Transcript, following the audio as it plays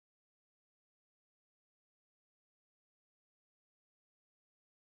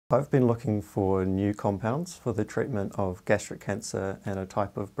I've been looking for new compounds for the treatment of gastric cancer and a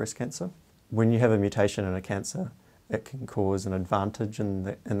type of breast cancer. When you have a mutation in a cancer, it can cause an advantage in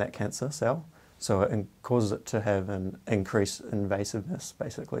that cancer cell. So it causes it to have an increased invasiveness,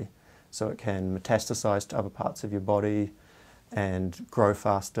 basically. So it can metastasize to other parts of your body and grow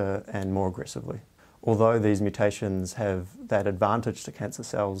faster and more aggressively. Although these mutations have that advantage to cancer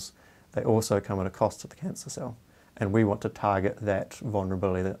cells, they also come at a cost to the cancer cell. And we want to target that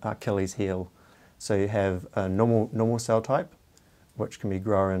vulnerability, the Achilles heel. So you have a normal cell type, which can be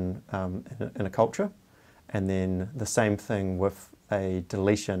grown in a culture, and then the same thing with a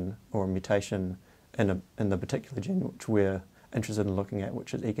deletion or a mutation in the particular gene which we're interested in looking at,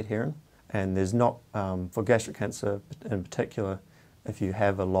 which is E-cadherin. And there's not, for gastric cancer in particular, if you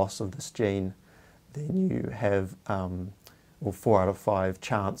have a loss of this gene, then you have 4 out of 5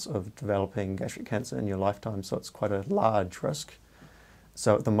 chance of developing gastric cancer in your lifetime, so it's quite a large risk.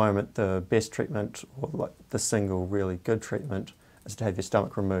 So at the moment, the best treatment, or like the single really good treatment, is to have your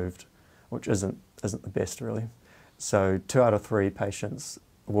stomach removed, which isn't the best really. So 2 out of 3 patients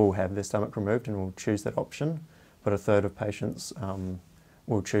will have their stomach removed and will choose that option, but a third of patients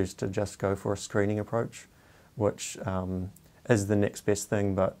will choose to just go for a screening approach, which is the next best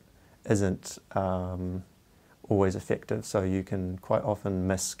thing, but isn't always effective. So you can quite often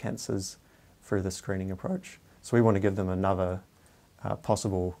miss cancers through the screening approach. So we want to give them another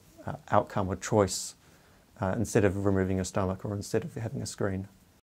possible outcome or choice instead of removing a stomach or instead of having a screen.